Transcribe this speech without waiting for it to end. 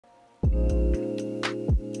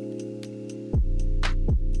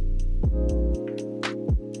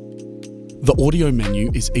The audio menu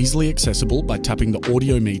is easily accessible by tapping the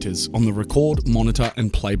audio meters on the record, monitor,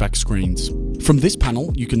 and playback screens. From this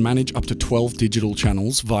panel, you can manage up to 12 digital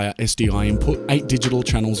channels via SDI input, 8 digital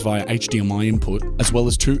channels via HDMI input, as well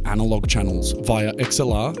as 2 analog channels via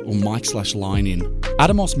XLR or mic/line in.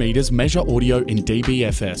 AtomOS meters measure audio in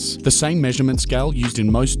dBFS, the same measurement scale used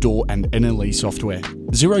in most DAW and NLE software.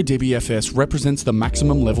 0 dBFS represents the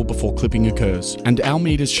maximum level before clipping occurs, and our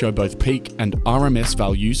meters show both peak and RMS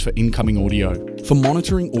values for incoming audio. For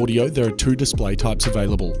monitoring audio, there are 2 display types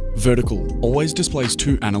available. Vertical always displays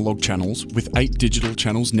 2 analog channels with 8 digital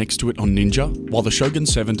channels next to it on Ninja, while the Shogun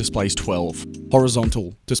 7 displays 12.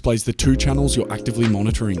 Horizontal displays the 2 channels you're actively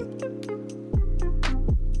monitoring.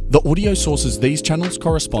 The audio sources these channels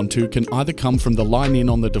correspond to can either come from the line in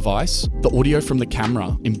on the device, the audio from the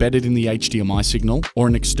camera embedded in the HDMI signal, or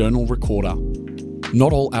an external recorder.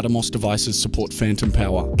 Not all AtomOS devices support phantom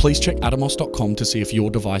power. Please check atomos.com to see if your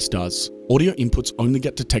device does. Audio inputs only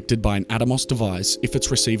get detected by an AtomOS device if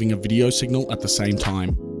it's receiving a video signal at the same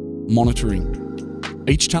time. Monitoring.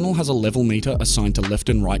 Each channel has a level meter assigned to left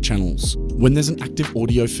and right channels. When there's an active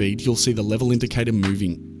audio feed, you'll see the level indicator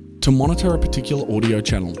moving. To monitor a particular audio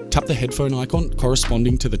channel, tap the headphone icon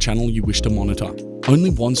corresponding to the channel you wish to monitor.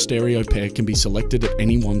 Only one stereo pair can be selected at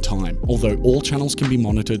any one time, although all channels can be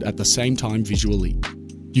monitored at the same time visually.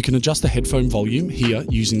 You can adjust the headphone volume here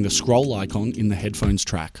using the scroll icon in the headphones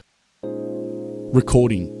track.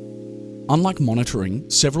 Recording. Unlike monitoring,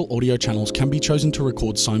 several audio channels can be chosen to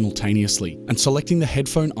record simultaneously, and selecting the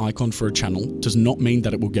headphone icon for a channel does not mean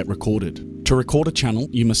that it will get recorded. To record a channel,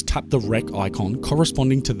 you must tap the rec icon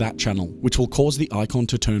corresponding to that channel, which will cause the icon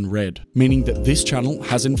to turn red, meaning that this channel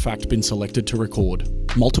has in fact been selected to record.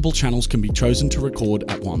 Multiple channels can be chosen to record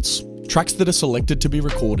at once. Tracks that are selected to be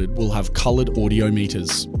recorded will have colored audio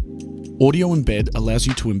meters. Audio Embed allows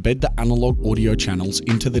you to embed the analog audio channels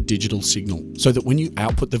into the digital signal, so that when you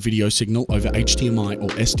output the video signal over HDMI or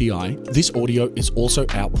SDI, this audio is also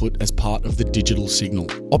output as part of the digital signal.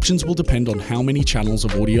 Options will depend on how many channels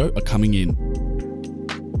of audio are coming in.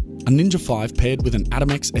 A Ninja 5 paired with an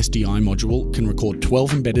AtomOS SDI module can record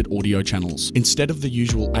 12 embedded audio channels, instead of the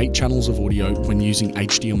usual 8 channels of audio when using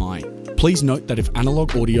HDMI. Please note that if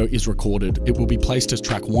analog audio is recorded, it will be placed as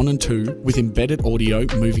track 1 and 2, with embedded audio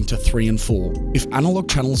moving to 3 and 4. If analog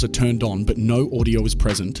channels are turned on but no audio is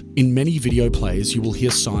present, in many video players you will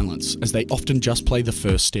hear silence, as they often just play the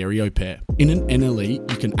first stereo pair. In an NLE,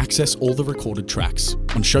 you can access all the recorded tracks.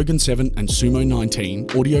 On Shogun 7 and Sumo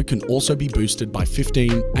 19, audio can also be boosted by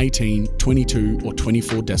 15, 18, 22, or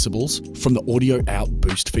 24 decibels from the Audio Out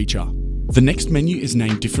Boost feature. The next menu is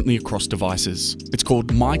named differently across devices. It's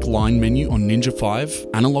called Mic Line Menu on Ninja 5,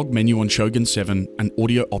 Analog Menu on Shogun 7, and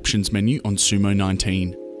Audio Options Menu on Sumo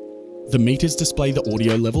 19. The meters display the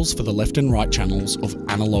audio levels for the left and right channels of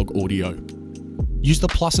analog audio. Use the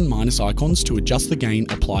plus and minus icons to adjust the gain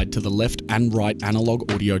applied to the left and right analog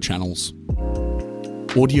audio channels.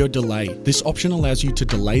 Audio delay. This option allows you to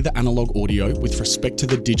delay the analog audio with respect to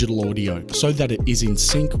the digital audio so that it is in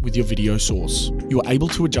sync with your video source. You are able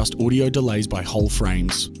to adjust audio delays by whole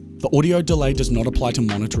frames. The audio delay does not apply to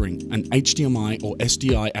monitoring an HDMI or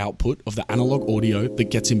SDI output of the analog audio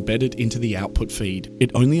that gets embedded into the output feed.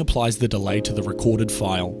 It only applies the delay to the recorded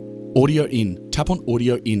file. Audio in. Tap on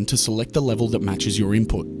audio in to select the level that matches your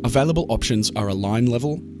input. Available options are a line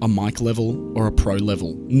level, a mic level, or a pro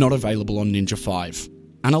level, not available on Ninja 5.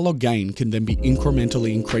 Analog gain can then be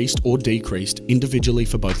incrementally increased or decreased individually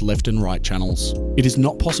for both left and right channels. It is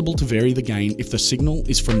not possible to vary the gain if the signal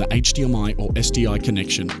is from the HDMI or SDI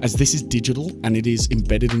connection, as this is digital and it is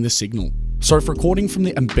embedded in the signal. So if recording from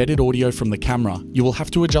the embedded audio from the camera, you will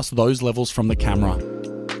have to adjust those levels from the camera.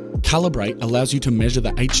 Calibrate allows you to measure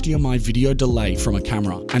the HDMI video delay from a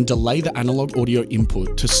camera and delay the analog audio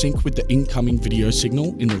input to sync with the incoming video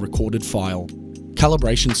signal in the recorded file.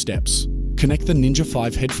 Calibration steps. Connect the Ninja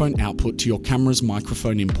 5 headphone output to your camera's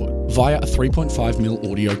microphone input via a 3.5mm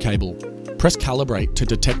audio cable. Press Calibrate to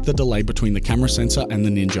detect the delay between the camera sensor and the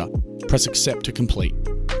Ninja. Press Accept to complete.